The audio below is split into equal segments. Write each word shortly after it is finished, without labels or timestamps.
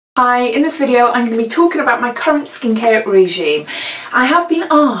Hi, in this video I'm going to be talking about my current skincare regime. I have been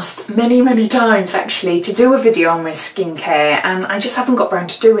asked many times actually to do a video on my skincare and I just haven't got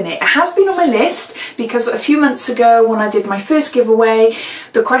around to doing it. It has been on my list because a few months ago when I did my first giveaway,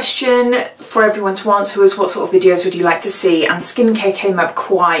 the question for everyone to answer was what sort of videos would you like to see, and skincare came up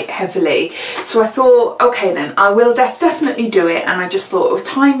quite heavily. So I thought, okay then, I will definitely do it, and I just thought, oh,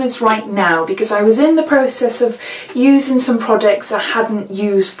 time is right now because I was in the process of using some products I hadn't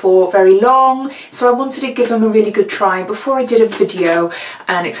used for very long, so I wanted to give them a really good try before I did a video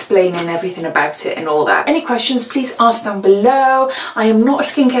and explaining everything about it and all that. Any questions, please ask down below. I am not a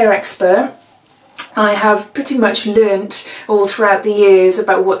skincare expert. I have pretty much learnt all throughout the years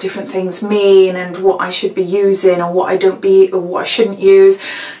about what different things mean and what I should be using or what I shouldn't use.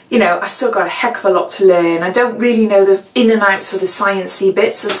 You know, I still got a heck of a lot to learn. I don't really know the in and outs of the sciencey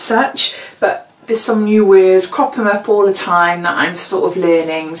bits as such, but there's some new words cropping up all the time that I'm sort of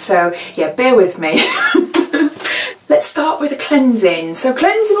learning, so yeah, bear with me. Let's start with a cleansing. So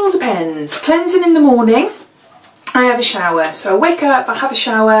cleansing all depends. Cleansing in the morning, I have a shower. So I wake up, I have a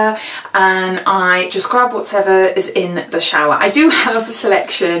shower, and I just grab whatever is in the shower. I do have a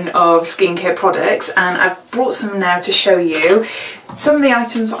selection of skincare products and I've brought some now to show you. Some of the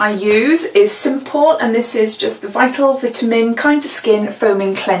items I use is simple, and this is just the Vital Vitamin Kind to Skin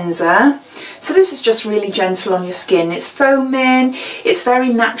Foaming Cleanser. So this is just really gentle on your skin. It's foaming, it's very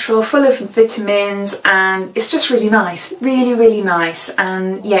natural, full of vitamins, and it's just really nice, really nice.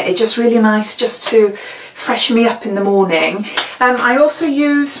 And yeah, it's just really nice just to freshen me up in the morning. I also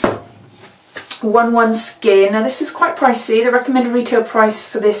use 1 Skin. Now this is quite pricey. The recommended retail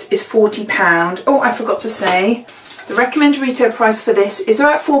price for this is £40. Oh, I forgot to say, the recommended retail price for this is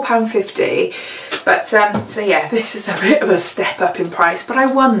about £4.50. But so yeah, this is a bit of a step up in price, but I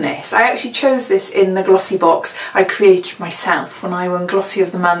won this. I actually chose this in the glossy box I created myself when I won Glossy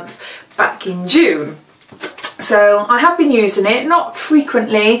of the Month back in June. So I have been using it, not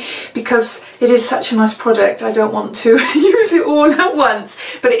frequently because it is such a nice product. I don't want to use it all at once,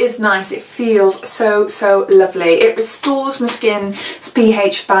 but it is nice. It feels so lovely. It restores my skin's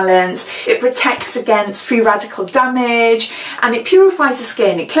pH balance. It protects against free radical damage, and it purifies the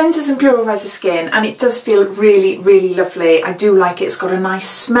skin. It cleanses and purifies the skin, and it does feel really lovely. I do like it. It's got a nice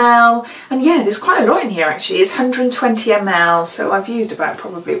smell, and yeah, there's quite a lot in here actually. It's 120 ml, so I've used about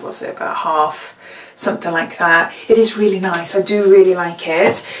probably, what's it, about half. Something like that. It is really nice. I do really like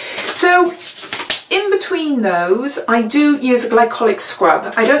it. So in between those, I do use a glycolic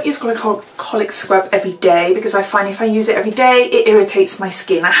scrub. I don't use glycolic scrub every day because I find if I use it every day, it irritates my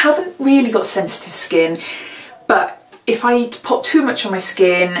skin. I haven't really got sensitive skin, but if I put too much on my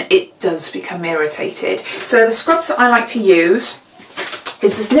skin, it does become irritated. So the scrubs that I like to use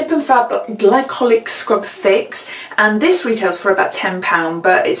is this Nip and Fab Glycolic Scrub Fix, and this retails for about £10,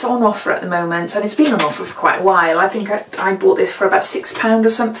 but it's on offer at the moment, and it's been on offer for quite a while. I think I bought this for about £6 or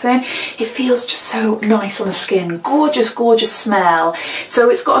something. It feels just so nice on the skin. Gorgeous smell.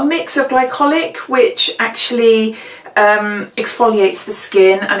 So it's got a mix of glycolic, which actually exfoliates the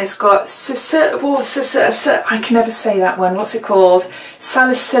skin, and it's got I can never say that one, what's it called,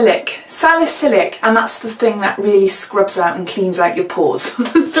 salicylic, and that's the thing that really scrubs out and cleans out your pores.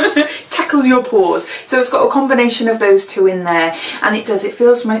 Tackles your pores. So it's got a combination of those two in there, and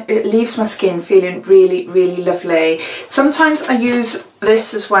it leaves my skin feeling really lovely. Sometimes I use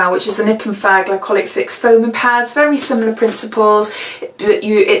this as well, which is the Nip and Fab Glycolic Fix foaming pads. Very similar principles, but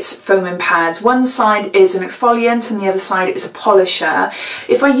it's foaming pads. One side is an exfoliant and the other side is a polisher.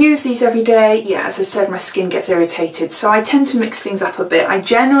 If I use these every day, yeah, as I said, my skin gets irritated, so I tend to mix things up a bit. I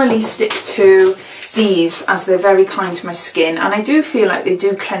generally stick to these as they're very kind to my skin, and I do feel like they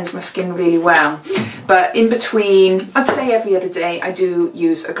do cleanse my skin really well. But in between, I'd say every other day, I do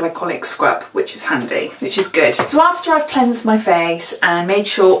use a glycolic scrub, which is handy, which is good. So after I've cleansed my face and made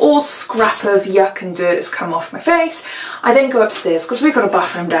sure all scrap of yuck and dirt has come off my face, I then go upstairs because we've got a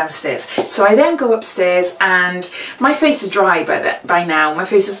bathroom downstairs. So I then go upstairs, and my face is dry by now. My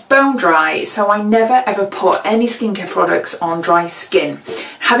face is bone dry, so I never ever put any skincare products on dry skin.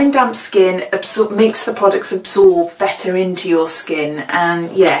 Having damp skin makes the products absorb better into your skin,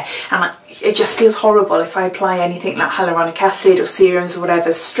 and yeah, and it just feels horrible if I apply anything like hyaluronic acid or serums or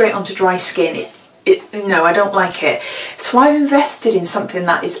whatever straight onto dry skin. no, I don't like it. So I've invested in something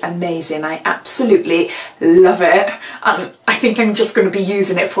that is amazing. I absolutely love it, and I think I'm just going to be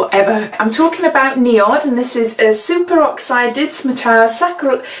using it forever. I'm talking about NIOD, and this is a Superoxide Dismutase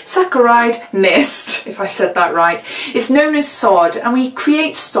Saccharide Mist, if I said that right. It's known as SOD, and we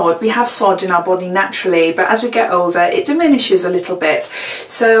create SOD. We have SOD in our body naturally, but as we get older, it diminishes a little bit.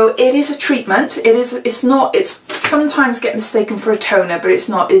 So it is a treatment. It's sometimes get mistaken for a toner, but it's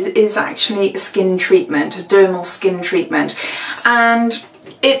not. It is actually a skin treatment, a dermal skin treatment, and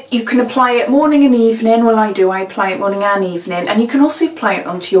you can apply it morning and evening. Well, I apply it morning and evening, and you can also apply it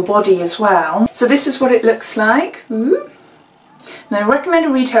onto your body as well. So this is what it looks like. Ooh. Now,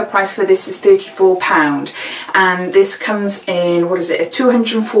 recommended retail price for this is £34, and this comes in, what is it, a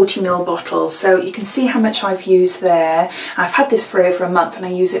 240ml bottle, so you can see how much I've used there. I've had this for over a month, and I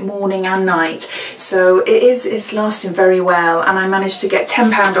use it morning and night, so it's lasting very well, and I managed to get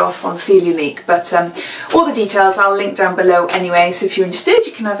 £10 off on Feel Unique, but all the details I'll link down below anyway, so if you're interested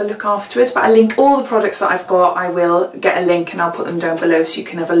you can have a look afterwards, but I link all the products that I've got. I will get a link and I'll put them down below so you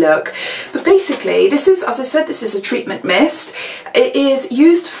can have a look. But basically, this is, as I said, this is a treatment mist. It is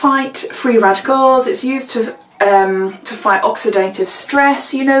used to fight free radicals. It's used to fight oxidative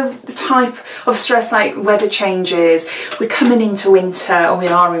stress, you know, the type of stress like weather changes. We're coming into winter, or we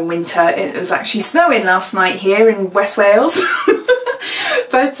are in winter. It was actually snowing last night here in West Wales.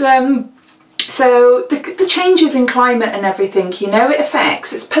 But so the changes in climate and everything, you know, it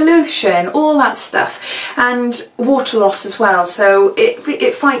affects, it's pollution, all that stuff, and water loss as well. So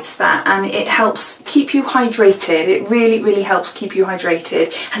it fights that, and it helps keep you hydrated. It really helps keep you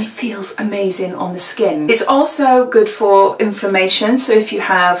hydrated, and it feels amazing on the skin. It's also good for inflammation. So if you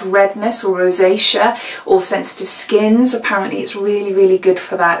have redness or rosacea or sensitive skins, apparently it's really good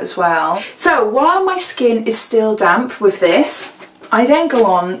for that as well. So while my skin is still damp with this, I then go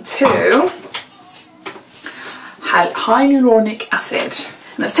on to Hyaluronic Acid.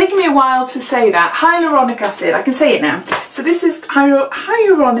 And it's taken me a while to say that. Hyaluronic Acid, I can say it now. So this is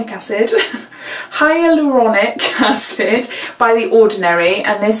Hyaluronic Acid. Hyaluronic Acid by The Ordinary,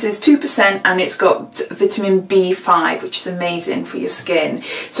 and this is 2%, and it's got vitamin B5, which is amazing for your skin.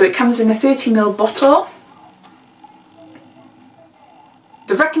 So it comes in a 30ml bottle.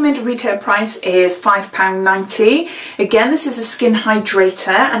 The recommended retail price is £5.90. Again, this is a skin hydrator,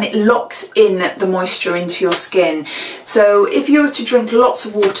 and it locks in the moisture into your skin. So if you were to drink lots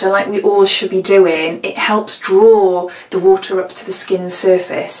of water, like we all should be doing, it helps draw the water up to the skin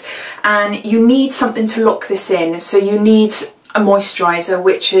surface. And you need something to lock this in. So you need a moisturizer,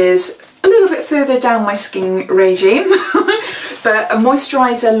 which is a little bit further down my skin regime. But a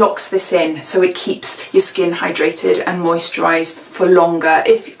moisturizer locks this in, so it keeps your skin hydrated and moisturized for longer.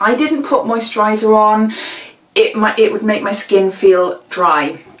 If I didn't put moisturizer on, it would make my skin feel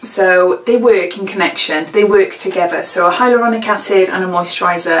dry. So they work in connection, they work together. So a hyaluronic acid and a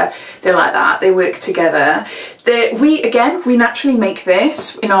moisturizer, they're like that, they work together. We naturally make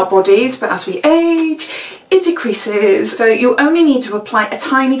this in our bodies, but as we age, it decreases. So you only need to apply a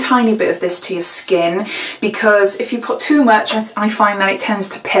tiny bit of this to your skin, because if you put too much, I find that it tends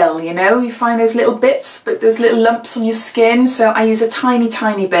to pill, you know? You find those little bits, but those little lumps on your skin. So I use a tiny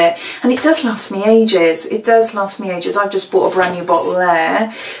bit, and it does last me ages. It does last me ages. I've just bought a brand new bottle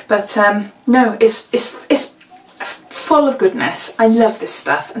there. But no, it's full of goodness. I love this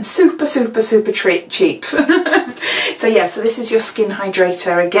stuff, and super cheap. So yeah, so this is your skin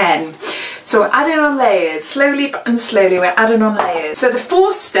hydrator again. So we're adding on layers, slowly we're adding on layers. So the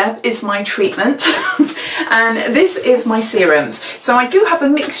fourth step is my treatment, and this is my serums. So I do have a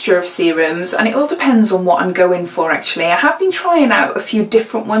mixture of serums, and it all depends on what I'm going for actually. I have been trying out a few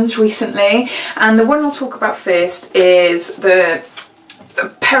different ones recently, and the one I'll talk about first is the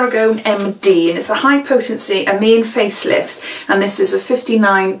Perigone MD, and it's a high potency amine facelift, and this is a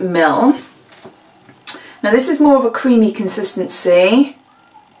 59ml. Now this is more of a creamy consistency,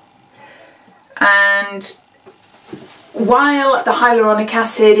 and while the hyaluronic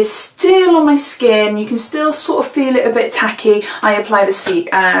acid is still on my skin, you can still sort of feel it a bit tacky. I apply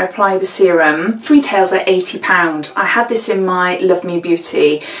the serum. Retails at £80. I had this in my Love Me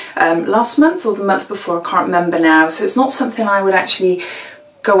Beauty last month or the month before, I can't remember now. So it's not something I would actually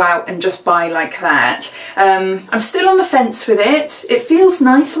go out and just buy like that. I'm still on the fence with it. It feels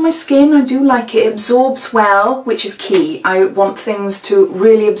nice on my skin. I do like it. It absorbs well, which is key. I want things to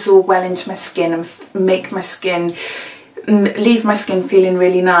really absorb well into my skin and make my skin, leave my skin feeling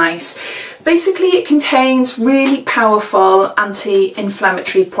really nice. Basically, it contains really powerful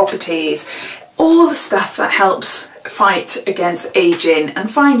anti-inflammatory properties. all the stuff that helps fight against aging and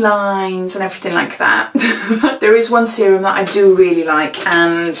fine lines and everything like that. There is one serum that I do really like,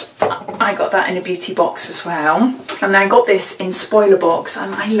 and I got that in a beauty box as well. And I got this in spoiler box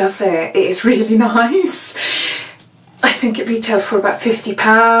and I love it. It is really nice. I think it retails for about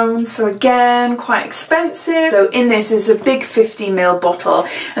 £50, so again, quite expensive. So in this is a big 50ml bottle,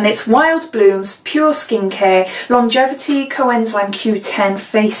 and it's Wild Bloom's Pure Skincare Longevity Coenzyme Q10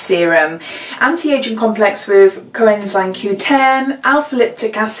 Face Serum. Anti-aging complex with coenzyme Q10,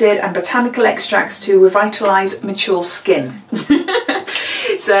 alpha-liptic acid and botanical extracts to revitalise mature skin.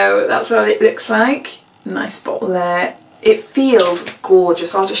 So that's what it looks like. Nice bottle there. It feels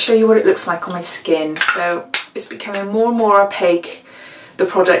gorgeous. I'll just show you what it looks like on my skin. So it's becoming more and more opaque, the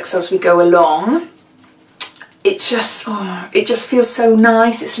products, as we go along. It just feels so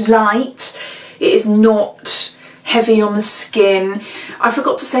nice. It's light. It is not heavy on the skin. I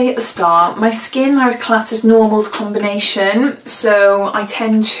forgot to say at the start, my skin I would class as normal to combination, so I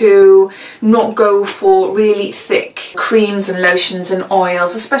tend to not go for really thick creams and lotions and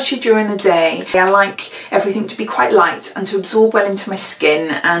oils, especially during the day. I like everything to be quite light and to absorb well into my skin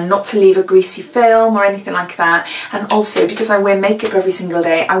and not to leave a greasy film or anything like that. And also, because I wear makeup every single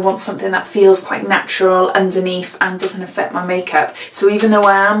day, I want something that feels quite natural underneath and doesn't affect my makeup. So even though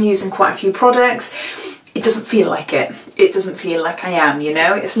I am using quite a few products, it doesn't feel like it. It doesn't feel like I am, you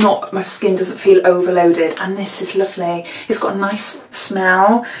know? It's not, my skin doesn't feel overloaded, and this is lovely. It's got a nice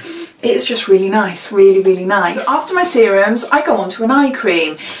smell. It's just really nice, really, really nice. So after my serums, I go on to an eye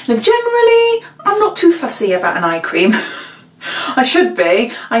cream. Now generally, I'm not too fussy about an eye cream. I should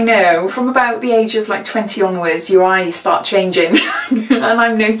be, I know. From about the age of like 20 onwards, your eyes start changing. And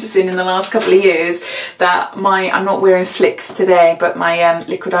I'm noticing in the last couple of years that I'm not wearing flicks today, but my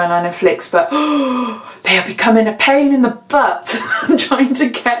liquid eyeliner flicks, but they are becoming a pain in the butt. I'm trying to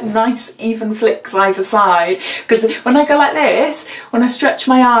get nice even flicks either side, because when I go like this, when I stretch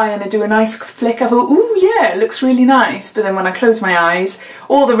my eye and I do a nice flick, I go, ooh yeah, it looks really nice. But then when I close my eyes,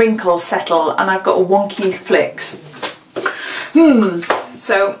 all the wrinkles settle and I've got a wonky flicks.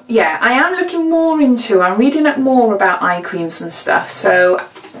 So yeah, I am looking more into, I'm reading up more about eye creams and stuff. So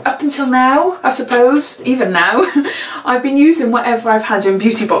up until now, I suppose, even now, I've been using whatever I've had in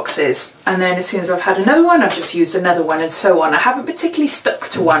beauty boxes. And then as soon as I've had another one, I've just used another one and so on. I haven't particularly stuck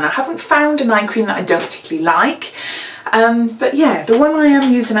to one. I haven't found an eye cream that I don't particularly like. But yeah, the one I am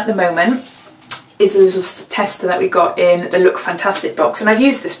using at the moment is a little tester that we got in the Look Fantastic box, and I've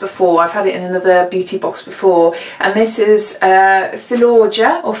used this before. I've had it in another beauty box before, and this is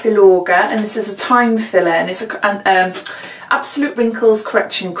Filorga, and this is a time filler, and it's an Absolute Wrinkles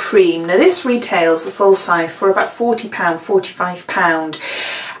Correction Cream. Now this retails the full size for about £40, £45,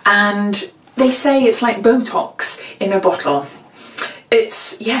 and they say it's like Botox in a bottle.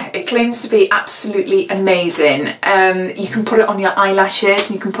 It claims to be absolutely amazing. You can put it on your eyelashes,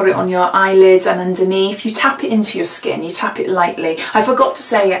 and you can put it on your eyelids and underneath. You tap it into your skin, you tap it lightly. I forgot to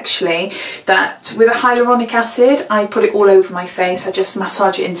say actually that with a hyaluronic acid, I put it all over my face. I just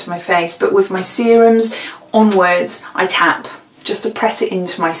massage it into my face, but with my serums onwards, I tap just to press it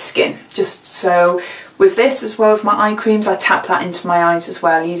into my skin. Just so with this as well, with my eye creams, I tap that into my eyes as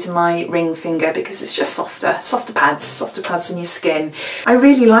well using my ring finger, because it's just softer pads on your skin. I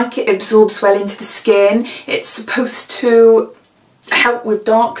really like it. It absorbs well into the skin. It's supposed to help with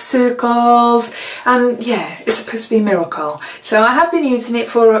dark circles, and yeah, it's supposed to be a miracle. So I have been using it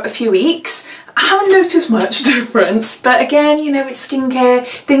for a few weeks. I haven't noticed much difference, but again, you know, it's skincare,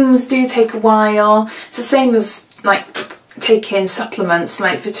 things do take a while. It's the same as like taking supplements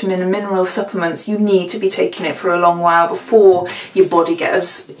like vitamin and mineral supplements. You need to be taking it for a long while before your body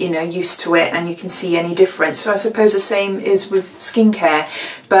gets, you know, used to it and you can see any difference. So I suppose the same is with skincare,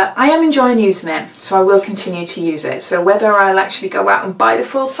 but I am enjoying using it, so I will continue to use it. So whether I'll actually go out and buy the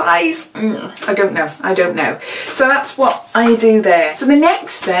full size, I don't know. So that's what I do there. So the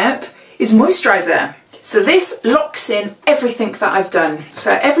next step is moisturizer. So this locks in everything that I've done.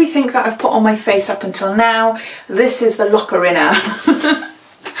 So everything that I've put on my face up until now, this is the locker-inner.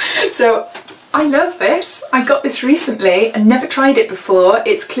 So I love this. I got this recently and never tried it before.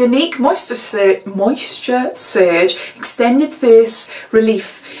 It's Clinique Moisture Surge Extended Thirst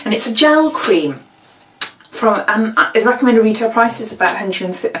Relief, and it's a gel cream. The recommended retail price is about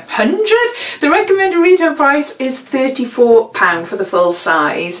 £100. The recommended retail price is £34 for the full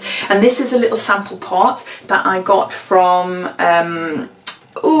size, and this is a little sample pot that I got from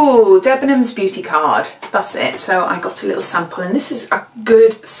Debenhams Beauty Card. That's it. So I got a little sample, and this is a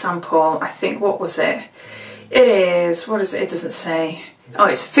good sample. I think, what was it? It is, what is it? It doesn't say. Oh,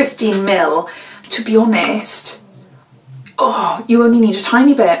 it's 15 ml. To be honest, you only need a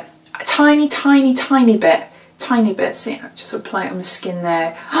tiny bit. tiny bit. See, just apply it on the skin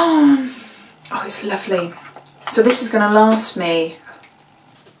there. Oh, it's lovely. So this is going to last me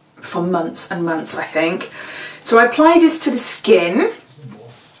for months and months, I think. So I apply this to the skin,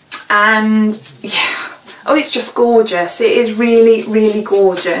 and yeah, oh, it's just gorgeous. It is really, really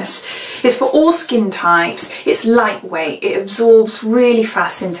gorgeous. It's for all skin types. It's lightweight. It absorbs really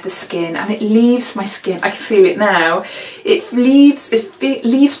fast into the skin, and it leaves my skin, I can feel it now, it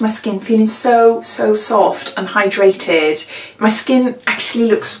leaves my skin feeling so soft and hydrated. My skin actually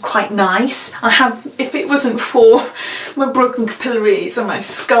looks quite nice. If it wasn't for my broken capillaries and my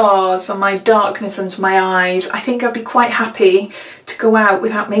scars and my darkness under my eyes, I think I'd be quite happy to go out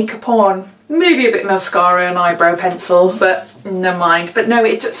without makeup on. Maybe a bit of mascara and eyebrow pencil, but never mind. But no,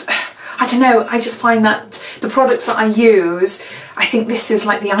 it just, I don't know, I just find that the products that I use, I think this is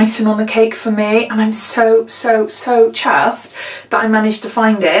like the icing on the cake for me, and I'm so chuffed that I managed to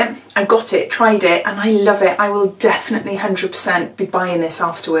find it. I got it, tried it, and I love it. I will definitely 100% be buying this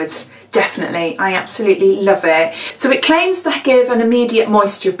afterwards. Definitely, I absolutely love it. So it claims to give an immediate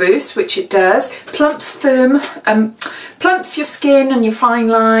moisture boost, which it does, plumps your skin and your fine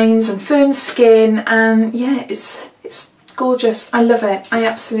lines and firms skin, and yeah, it's gorgeous. I love it. I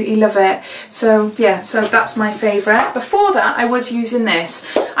absolutely love it. So yeah, so that's my favourite. Before that, I was using this.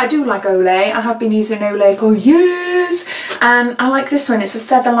 I do like Olay. I have been using Olay for years, and I like this one. It's a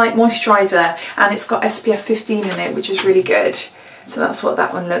Feather Light Moisturizer, and it's got SPF 15 in it, which is really good. So that's what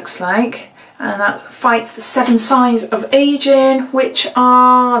that one looks like, and that fights the 7 signs of aging, which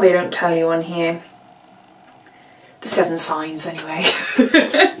are, they don't tell you on here, the 7 signs anyway.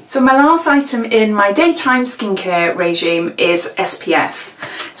 So my last item in my daytime skincare regime is SPF.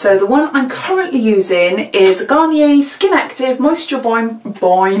 So the one I'm currently using is Garnier Skin Active Moisture Bomb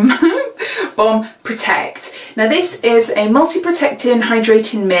Protect. Now this is a multi-protecting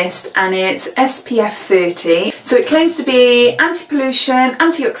hydrating mist, and it's SPF 30. So it claims to be anti-pollution,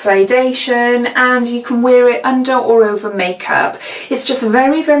 anti-oxidation, and you can wear it under or over makeup. It's just a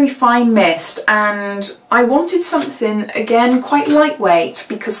very fine mist, and I wanted something, again, quite lightweight,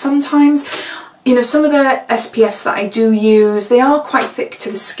 because sometimes, you know, some of the SPFs that I do use, they are quite thick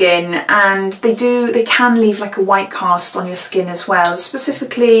to the skin, and they can leave like a white cast on your skin as well,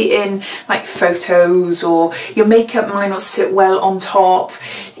 specifically in like photos, or your makeup might not sit well on top,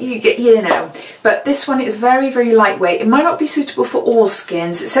 you know. But this one is very lightweight. It might not be suitable for all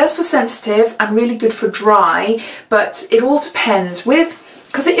skins. It says for sensitive and really good for dry, but it all depends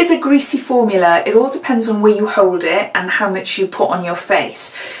because it is a greasy formula, it all depends on where you hold it and how much you put on your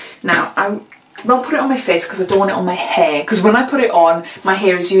face. Now, I won't put it on my face because I don't want it on my hair, because when I put it on, my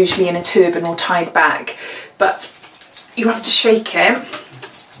hair is usually in a turban or tied back. But you have to shake it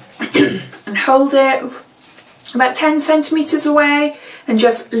and hold it about 10 centimetres away and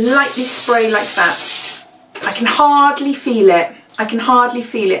just lightly spray like that. I can hardly feel it. I can hardly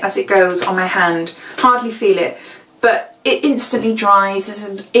feel it as it goes on my hand. Hardly feel it. But it instantly dries,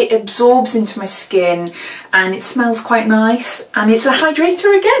 it absorbs into my skin, and it smells quite nice, and it's a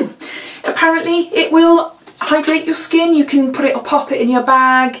hydrator again. Apparently it will hydrate your skin. You can pop it in your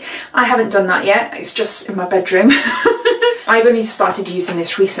bag. I haven't done that yet, it's just in my bedroom. I've only started using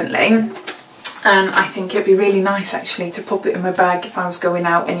this recently, and I think it'd be really nice actually to pop it in my bag if I was going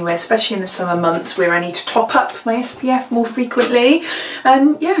out anywhere, especially in the summer months where I need to top up my SPF more frequently.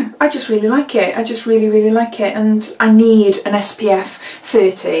 And yeah, I just really like it. I just really like it, and I need an SPF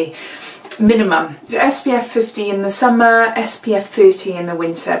 30 minimum. SPF 50 in the summer, SPF 30 in the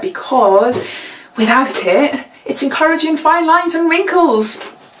winter, because without it, it's encouraging fine lines and wrinkles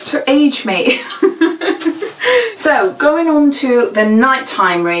to age me. So going on to the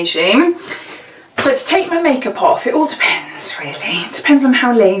nighttime regime. So to take my makeup off, it all depends really. It depends on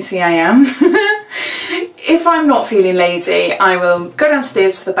how lazy I am. If I'm not feeling lazy, I will go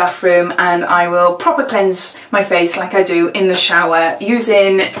downstairs to the bathroom and I will proper cleanse my face like I do in the shower,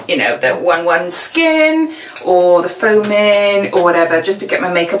 using, you know, the 1-1 Skin or the foaming or whatever, just to get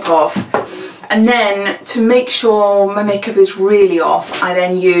my makeup off. And then to make sure my makeup is really off, I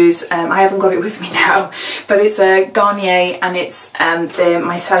then use, I haven't got it with me now, but it's a Garnier, and it's the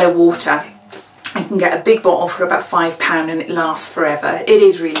micellar water. I can get a big bottle for about £5 and it lasts forever. It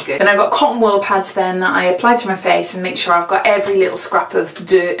is really good. And I've got cotton wool pads then that I apply to my face and make sure I've got every little scrap of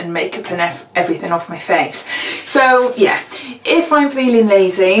dirt and makeup and everything off my face. So yeah, if I'm feeling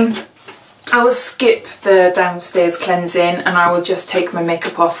lazy, I will skip the downstairs cleansing and I will just take my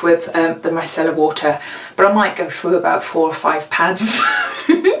makeup off with the micellar water. But I might go through about 4 or 5 pads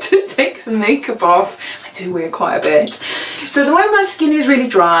to take the makeup off. I do wear quite a bit. So the way my skin is really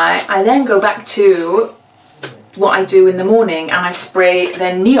dry, I then go back to what I do in the morning, and I spray the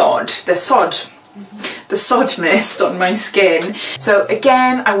NIOD, the sod mist on my skin. So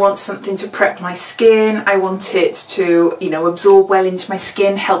again, I want something to prep my skin. I want it to, you know, absorb well into my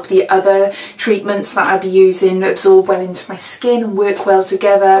skin, help the other treatments that I'll be using absorb well into my skin and work well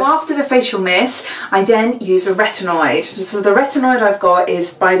together. After the facial mist, I then use a retinoid. So the retinoid I've got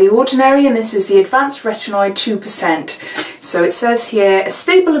is by The Ordinary, and this is the Advanced Retinoid 2%. So it says here, a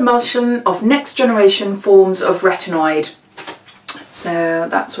stable emulsion of next generation forms of retinoid. So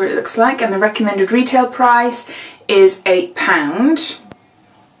that's what it looks like, and the recommended retail price is £8.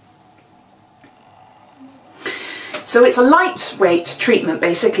 So it's a lightweight treatment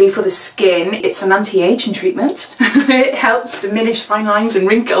basically for the skin. It's an anti-aging treatment. It helps diminish fine lines and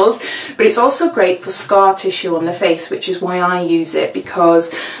wrinkles, but it's also great for scar tissue on the face, which is why I use it,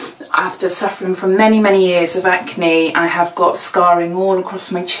 because after suffering from many years of acne, I have got scarring all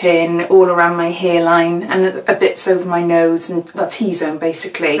across my chin, all around my hairline, and a bits over my nose, and the T-zone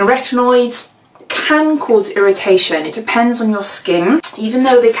basically. The retinoids can cause irritation. It depends on your skin. Even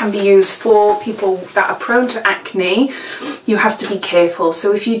though they can be used for people that are prone to acne, you have to be careful.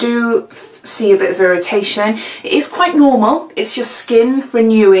 So if you do see a bit of irritation, it is quite normal. It's your skin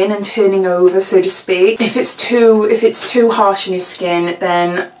renewing and turning over, so to speak. If it's too harsh on your skin,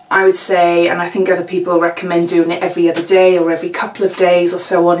 then I would say, and I think other people recommend doing it every other day or every couple of days or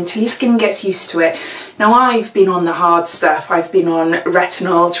so on, until your skin gets used to it. Now, I've been on the hard stuff. I've been on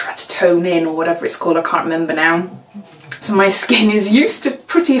retinol, tretinoin, or whatever it's called, I can't remember now. So my skin is used to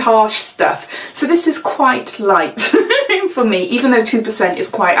pretty harsh stuff. So this is quite light for me, even though 2% is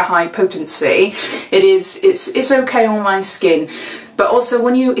quite a high potency. It's okay on my skin. But also,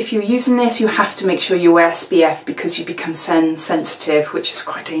 if you're using this, you have to make sure you wear SPF, because you become sensitive, which is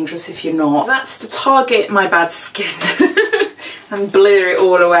quite dangerous if you're not. That's to target my bad skin and blur it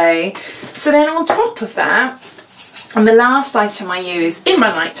all away. So then on top of that, and the last item I use in my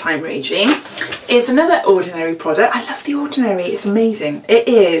nighttime regime is another Ordinary product. I love The Ordinary, it's amazing. It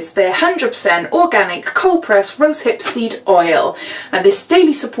is the 100% organic cold pressed rosehip seed oil, and this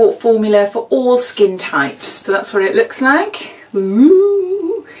daily support formula for all skin types. So that's what it looks like.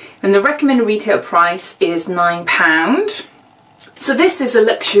 Ooh. And the recommended retail price is £9. So this is a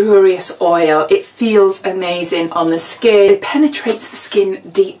luxurious oil. It feels amazing on the skin. It penetrates the skin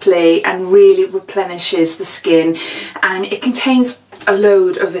deeply and really replenishes the skin, and it contains a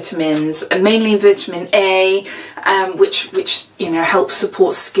load of vitamins, mainly vitamin A, which you know, helps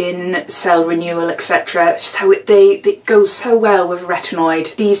support skin cell renewal, etc. So it goes so well with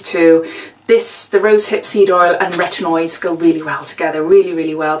retinoid. These two, the rosehip seed oil and retinoids, go really well together,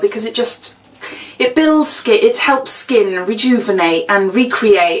 really well, because it builds skin, it helps skin rejuvenate and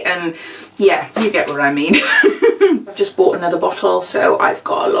recreate, and yeah, you get what I mean. I've just bought another bottle, so I've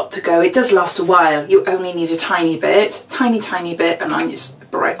got a lot to go. It does last a while. You only need a tiny bit, tiny bit, and mine is a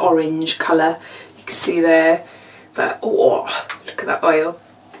bright orange colour, you can see there. But oh, look at that oil.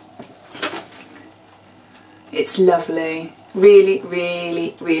 It's lovely.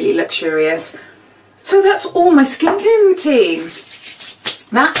 Really luxurious. So that's all my skincare routine.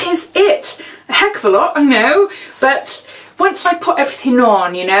 That is it. A heck of a lot, I know, but once I put everything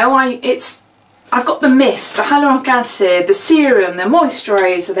on, you know, I've got the mist, the hyaluronic acid, the serum, the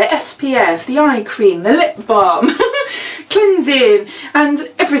moisturizer, the SPF, the eye cream, the lip balm, cleansing, and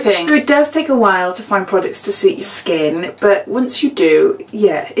everything. So it does take a while to find products to suit your skin, but once you do,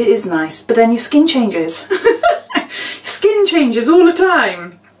 yeah, it is nice. But then your skin changes. Your skin changes all the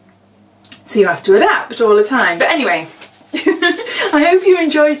time. So you have to adapt all the time. But anyway, I hope you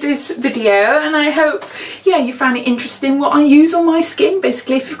enjoyed this video, and I hope, yeah, you found it interesting what I use on my skin.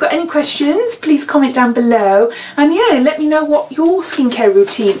 Basically, if you've got any questions, please comment down below, and yeah, let me know what your skincare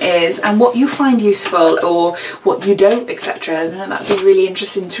routine is and what you find useful or what you don't, etc. That'd be really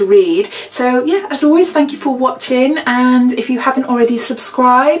interesting to read. So yeah, as always, thank you for watching, and if you haven't already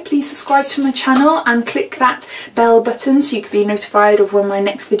subscribed, please subscribe to my channel and click that bell button so you can be notified of when my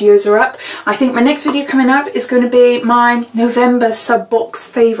next videos are up. I think my next video coming up is going to be my November sub box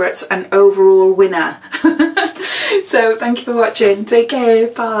favourites and overall winner. So thank you for watching. Take care.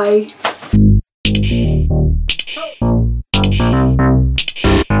 Bye.